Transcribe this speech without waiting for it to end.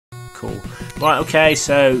Cool. Right, okay,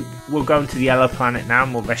 so we'll go into the yellow planet now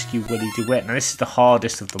and we'll rescue Willy DeWitt. Now this is the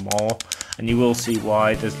hardest of them all, and you will see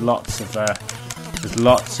why. There's lots of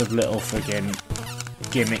little friggin'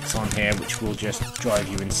 gimmicks on here which will just drive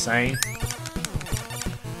you insane.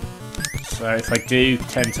 So if I do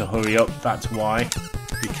tend to hurry up, that's why,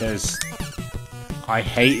 because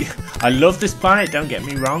I love this planet, don't get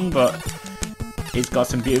me wrong, but it's got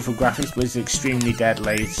some beautiful graphics, but it's extremely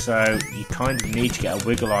deadly, so you kind of need to get a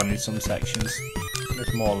wiggle on in some sections.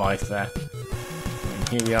 There's more life there. And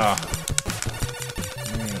here we are.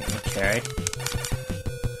 Okay.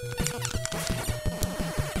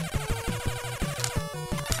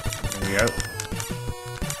 There we go.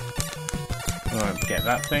 Alright, get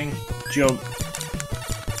that thing. Jump.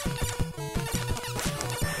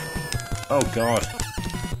 Oh god.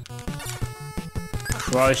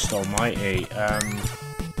 Christ almighty.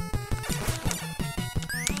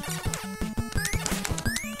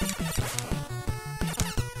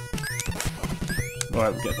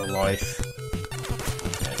 Right, we get the life.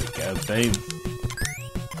 There we go, boom.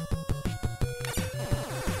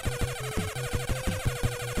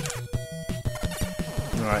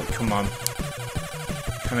 Right, come on.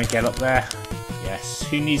 Can I get up there? Yes.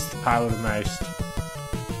 Who needs the power the most?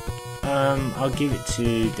 I'll give it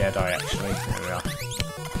to Deadeye actually. There we are.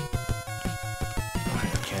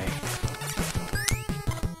 Right, okay.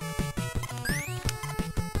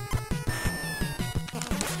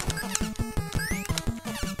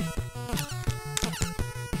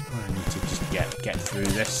 I need to just get through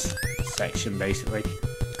this section basically.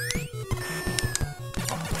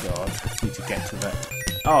 Oh god, I need to get to that.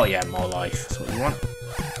 Oh yeah, more life. That's what you want.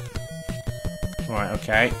 Right,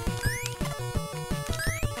 okay.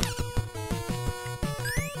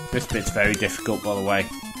 This bit's very difficult, by the way.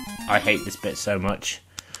 I hate this bit so much.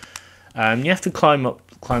 You have to climb up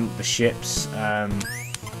the ships and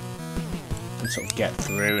sort of get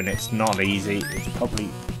through, and it's not easy.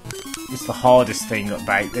 It's the hardest thing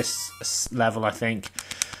about this level, I think.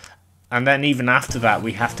 And then even after that,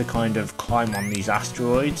 we have to kind of climb on these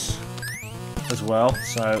asteroids as well.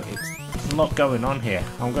 So there's a lot going on here.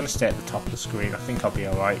 I'm going to stay at the top of the screen. I think I'll be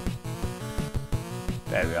alright.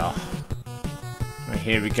 There we are. Right,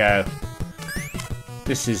 here we go.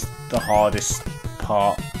 This is the hardest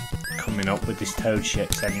part coming up with these toad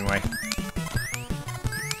ships anyway.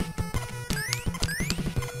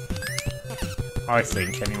 I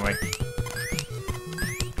think anyway.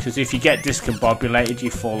 Because if you get discombobulated, you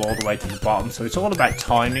fall all the way to the bottom. So it's all about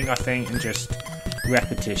timing, I think, and just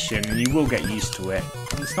repetition, and you will get used to it.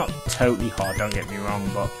 And it's not totally hard, don't get me wrong,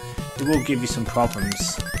 but it will give you some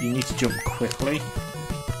problems. You need to jump quickly.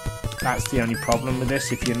 That's the only problem with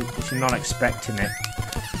this. If you're not expecting it,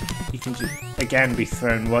 you can just again be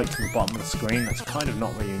thrown right to the bottom of the screen. That's kind of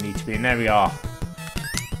not where you need to be. And there we are.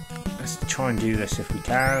 Let's try and do this if we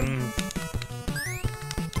can.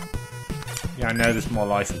 Yeah, I know there's more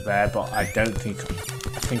life up there, but I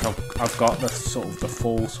think I've got the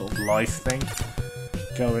full sort of life thing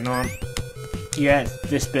going on. Yeah,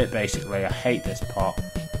 this bit basically. I hate this part.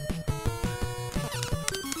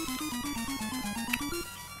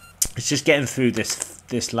 It's just getting through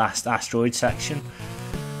this last asteroid section.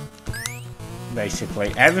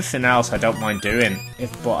 Basically, everything else I don't mind doing,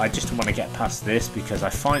 but I just want to get past this because I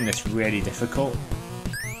find this really difficult.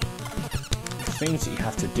 The things that you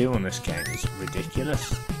have to do on this game is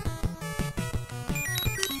ridiculous.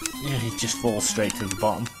 Yeah, he just falls straight to the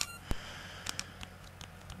bottom.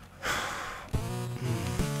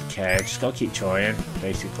 Okay, I just gotta keep trying.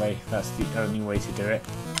 Basically, that's the only way to do it.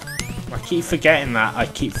 I keep forgetting that I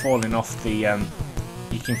keep falling off the.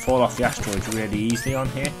 You can fall off the asteroids really easily on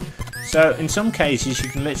here. So in some cases you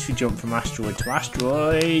can literally jump from asteroid to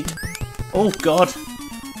asteroid. Oh god!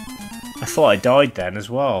 I thought I died then as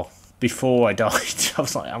well. Before I died, I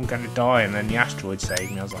was like, I'm gonna die, and then the asteroid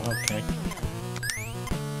saved me. I was like, okay.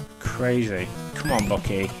 Crazy. Come on,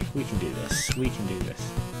 Bucky. We can do this. We can do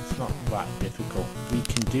this. It's not that difficult. We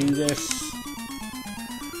can do this.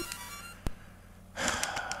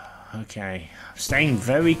 Okay. Staying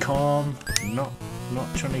very calm. Not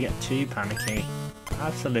trying to get too panicky.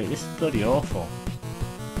 Absolutely. This is bloody awful.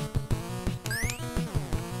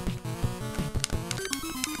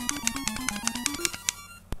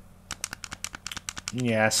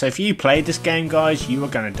 Yeah, so if you played this game, guys, you are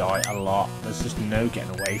going to die a lot. There's just no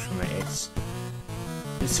getting away from it.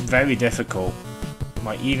 It's very difficult.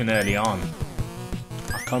 Like, even early on,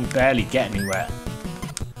 I can barely get anywhere.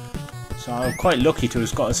 So I'm quite lucky to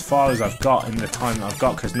have got as far as I've got in the time that I've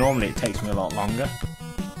got, because normally it takes me a lot longer.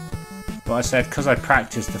 But I said, because I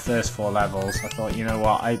practiced the first 4 levels, I thought, you know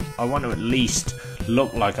what, I want to at least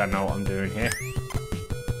look like I know what I'm doing here.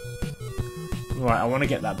 Right, I want to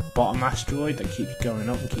get that bottom asteroid that keeps going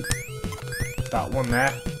up and keep that one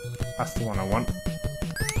there. That's the one I want.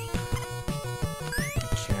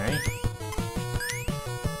 Okay.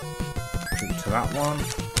 Jump to that one.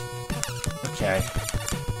 Okay.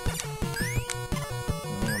 I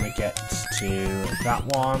want to get to that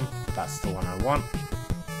one. That's the one I want.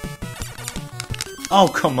 Oh,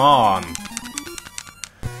 come on!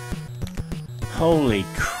 Holy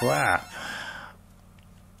crap.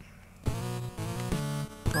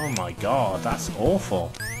 Oh my god, that's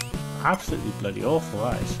awful. Absolutely bloody awful,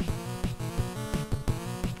 that is.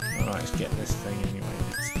 Alright, let's get this thing anyway.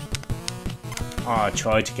 Oh, I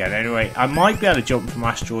tried to get it anyway. I might be able to jump from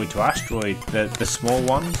asteroid to asteroid, the small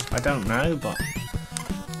ones. I don't know, but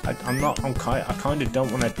I kind of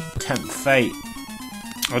don't want to tempt fate.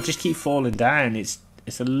 I'll just keep falling down. It's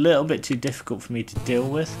a little bit too difficult for me to deal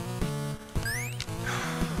with.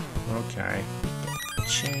 Okay.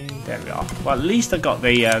 Chain. There we are. Well, at least I got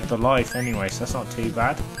the life anyway, so that's not too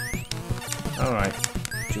bad. Alright.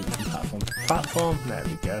 Jump from platform to platform. There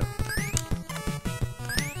we go.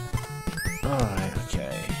 Alright,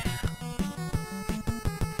 okay.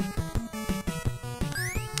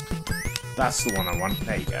 That's the one I want.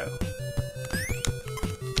 There you go.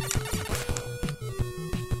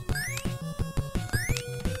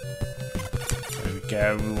 There we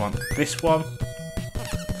go. We want this one.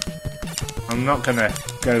 I'm not gonna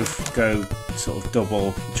go sort of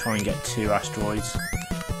double, try and get 2 asteroids.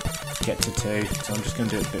 Get to 2, so I'm just gonna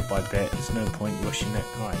do it bit by bit. There's no point rushing it.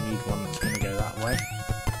 Alright, I need one that's gonna go that way.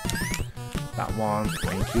 That one,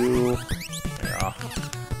 thank you. There we are.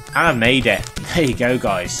 And I made it. There you go,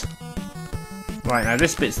 guys. Right, now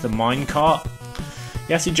this bit's the minecart.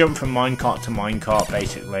 You have to jump from minecart to minecart,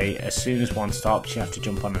 basically. As soon as one stops, you have to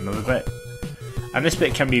jump on another bit. And this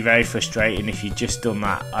bit can be very frustrating if you've just done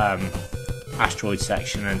that asteroid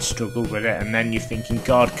section and struggled with it, and then you're thinking,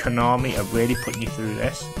 God, Konami are really putting you through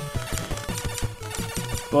this.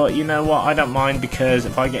 But you know what, I don't mind, because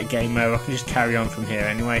if I get game over, I can just carry on from here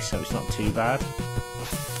anyway, so it's not too bad.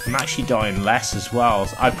 I'm actually dying less as well.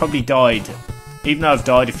 I probably died, even though I've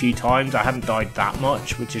died a few times, I haven't died that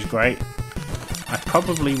much, which is great. I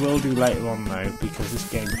probably will do later on though, because this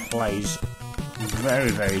game plays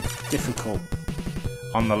very, very difficult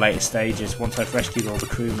on the later stages. Once I've rescued all the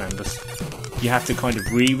crew members, you have to kind of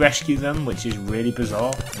re-rescue them, which is really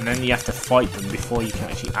bizarre, and then you have to fight them before you can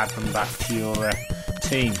actually add them back to your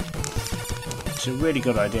team. It's a really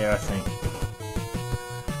good idea, I think.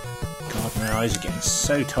 God, my eyes are getting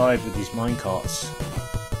so tired with these minecarts.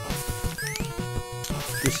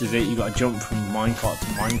 This is it, you got to jump from minecart to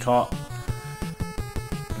minecart.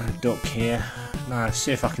 And duck here. Now, let's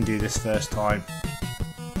see if I can do this first time.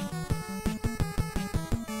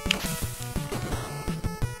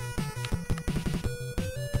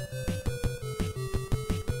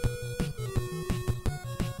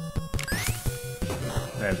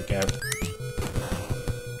 There we go.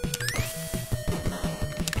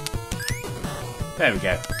 There we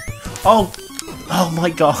go. Oh! Oh my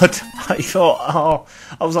god! I thought, oh,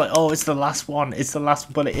 I was like, oh, it's the last one. It's the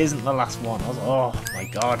last, but it isn't the last one. I was like, oh my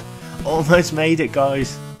god. Almost made it,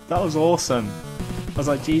 guys. That was awesome. I was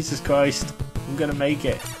like, Jesus Christ, I'm gonna make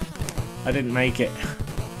it. I didn't make it.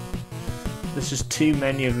 There's just too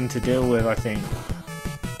many of them to deal with, I think.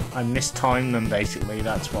 I mistimed them, basically.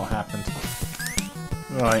 That's what happened.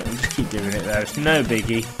 Right, we'll just keep doing it though. It's no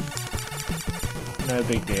biggie. No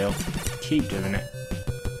big deal. Keep doing it.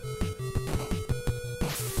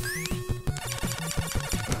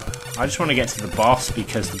 I just want to get to the boss,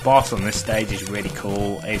 because the boss on this stage is really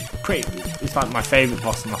cool. It's like my favourite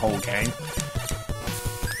boss in the whole game.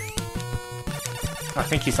 I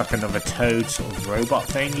think he's like another Toad sort of robot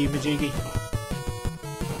thingy majiggy.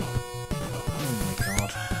 Oh my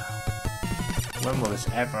god. When will this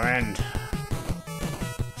ever end?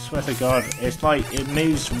 I swear to god, it's like, it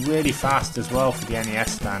moves really fast as well for the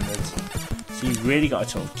NES standards. So you've really got to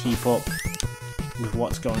sort of keep up with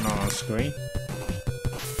what's going on screen.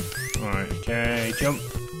 Right, okay, jump.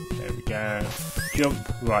 There we go. Jump.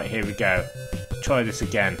 Right, here we go. Try this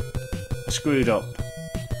again. I screwed up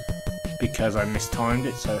because I mistimed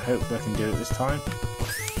it, so hopefully I can do it this time.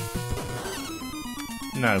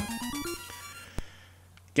 No.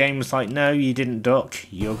 Game was like, no, you didn't duck,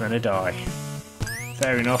 you're gonna die.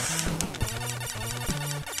 Fair enough.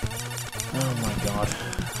 Oh my god.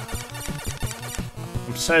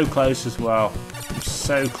 I'm so close as well. I'm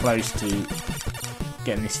so close to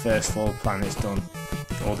getting this first 4 planets done.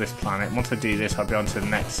 Or this planet. Once I do this, I'll be on to the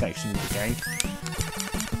next section of the game.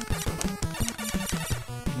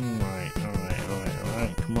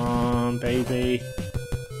 Alright. Come on, baby.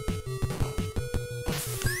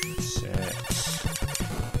 That's it.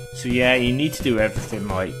 So yeah, you need to do everything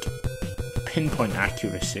like pinpoint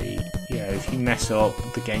accuracy. You know, if you mess up,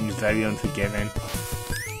 the game's very unforgiving.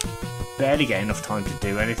 Barely get enough time to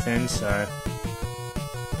do anything, so...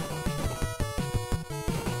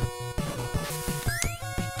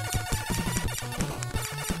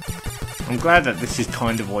 I'm glad that this is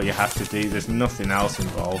kind of what you have to do. There's nothing else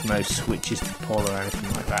involved, no switches to pull or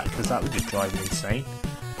anything like that, because that would just drive me insane.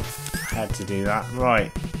 I had to do that.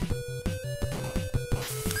 Right.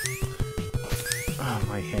 Oh,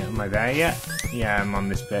 am I there yet? Yeah, I'm on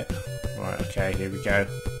this bit. Right, okay, here we go.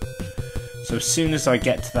 So as soon as I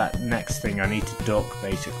get to that next thing, I need to duck,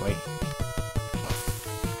 basically.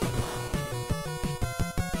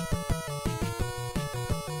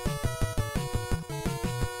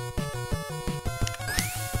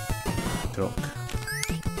 Duck.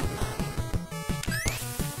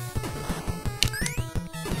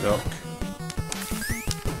 Duck.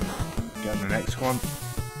 Go on the next one.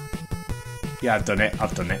 Yeah, I've done it.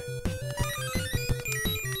 I've done it.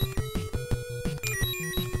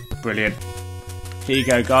 Brilliant. Here you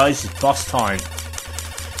go, guys. It's boss time.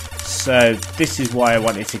 So this is why I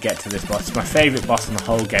wanted to get to this boss. It's my favourite boss in the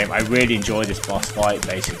whole game. I really enjoy this boss fight,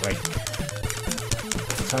 basically.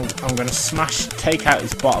 So I'm going to take out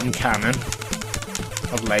his bottom cannon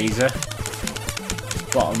of laser. His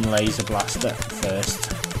bottom laser blaster first,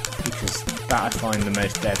 because that I find the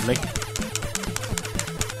most deadly.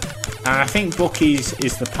 And I think Bucky's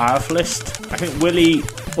is the powerfulest. I think Willy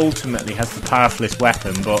ultimately has the powerfulest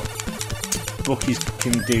weapon, but Bucky's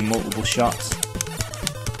can do multiple shots.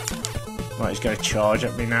 Right, he's going to charge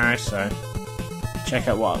at me now, so check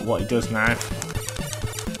out what he does now.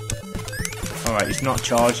 Alright, he's not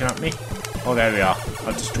charging at me. Oh, there we are.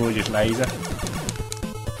 I've destroyed his laser.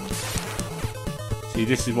 See,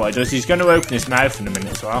 this is what he does. He's going to open his mouth in a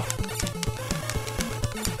minute as well.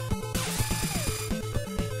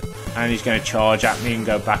 And he's going to charge at me and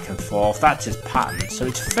go back and forth. That's his pattern. So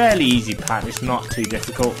it's a fairly easy pattern. It's not too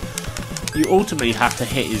difficult. You ultimately have to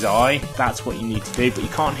hit his eye. That's what you need to do. But you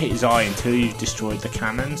can't hit his eye until you've destroyed the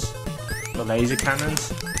cannons. The laser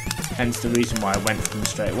cannons. Hence the reason why I went for them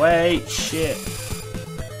straight away. Shit.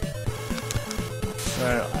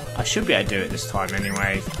 So I should be able to do it this time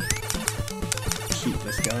anyway. Keep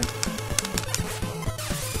this going.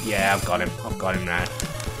 Yeah, I've got him. I've got him now.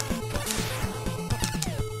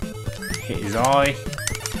 Hit his eye.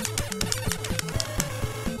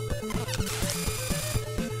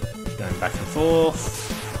 Going back and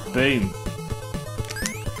forth. Boom.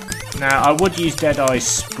 Now I would use Deadeye's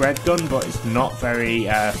spread gun, but it's not very.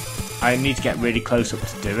 I need to get really close up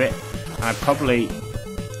to do it. I'll probably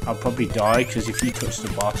die, because if you touch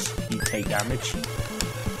the boss, you take damage.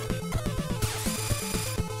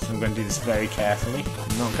 So I'm going to do this very carefully.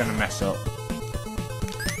 I'm not going to mess up.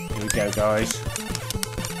 Here we go, guys.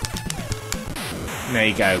 There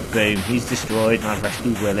you go, boom, he's destroyed and I've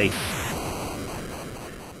rescued Willy.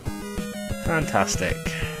 Fantastic.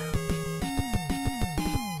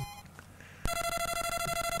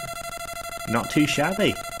 Not too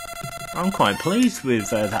shabby. I'm quite pleased with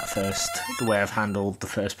the way I've handled the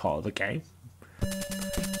first part of the game.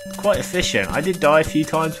 Quite efficient. I did die a few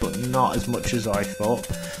times, but not as much as I thought.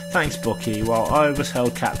 Thanks, Bucky. While I was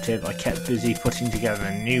held captive, I kept busy putting together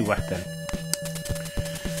a new weapon.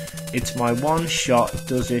 It's my one-shot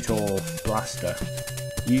does-it-all blaster.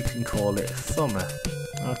 You can call it Thumber.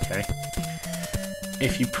 Okay.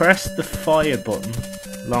 If you press the fire button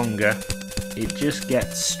longer, it just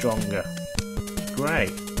gets stronger.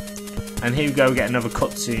 Great. And here we go, we get another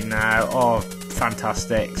cutscene now. Oh,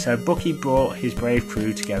 fantastic. So Bucky brought his brave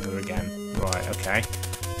crew together again. Right, okay.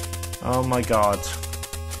 Oh my god.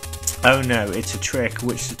 Oh no, it's a trick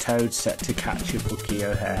which the Toad set to capture Bucky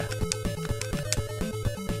O Hare.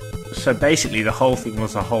 So basically the whole thing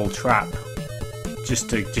was a whole trap, just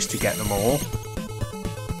to get them all.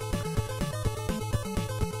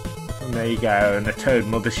 And there you go, and the Toad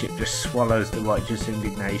mothership just swallows the righteous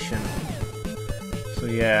indignation. So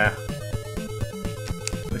yeah,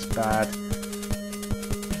 it's bad.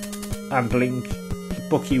 And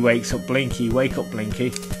Bucky wakes up Blinky. Wake up,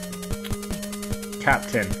 Blinky.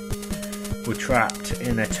 Captain, we're trapped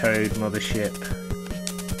in a Toad mothership.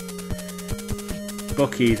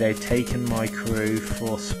 Bucky, they've taken my crew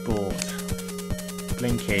for sport.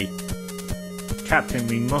 Blinky. Captain,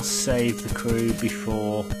 we must save the crew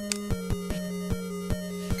before...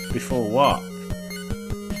 Before what?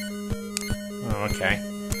 Oh, okay.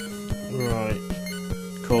 Right.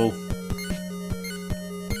 Cool.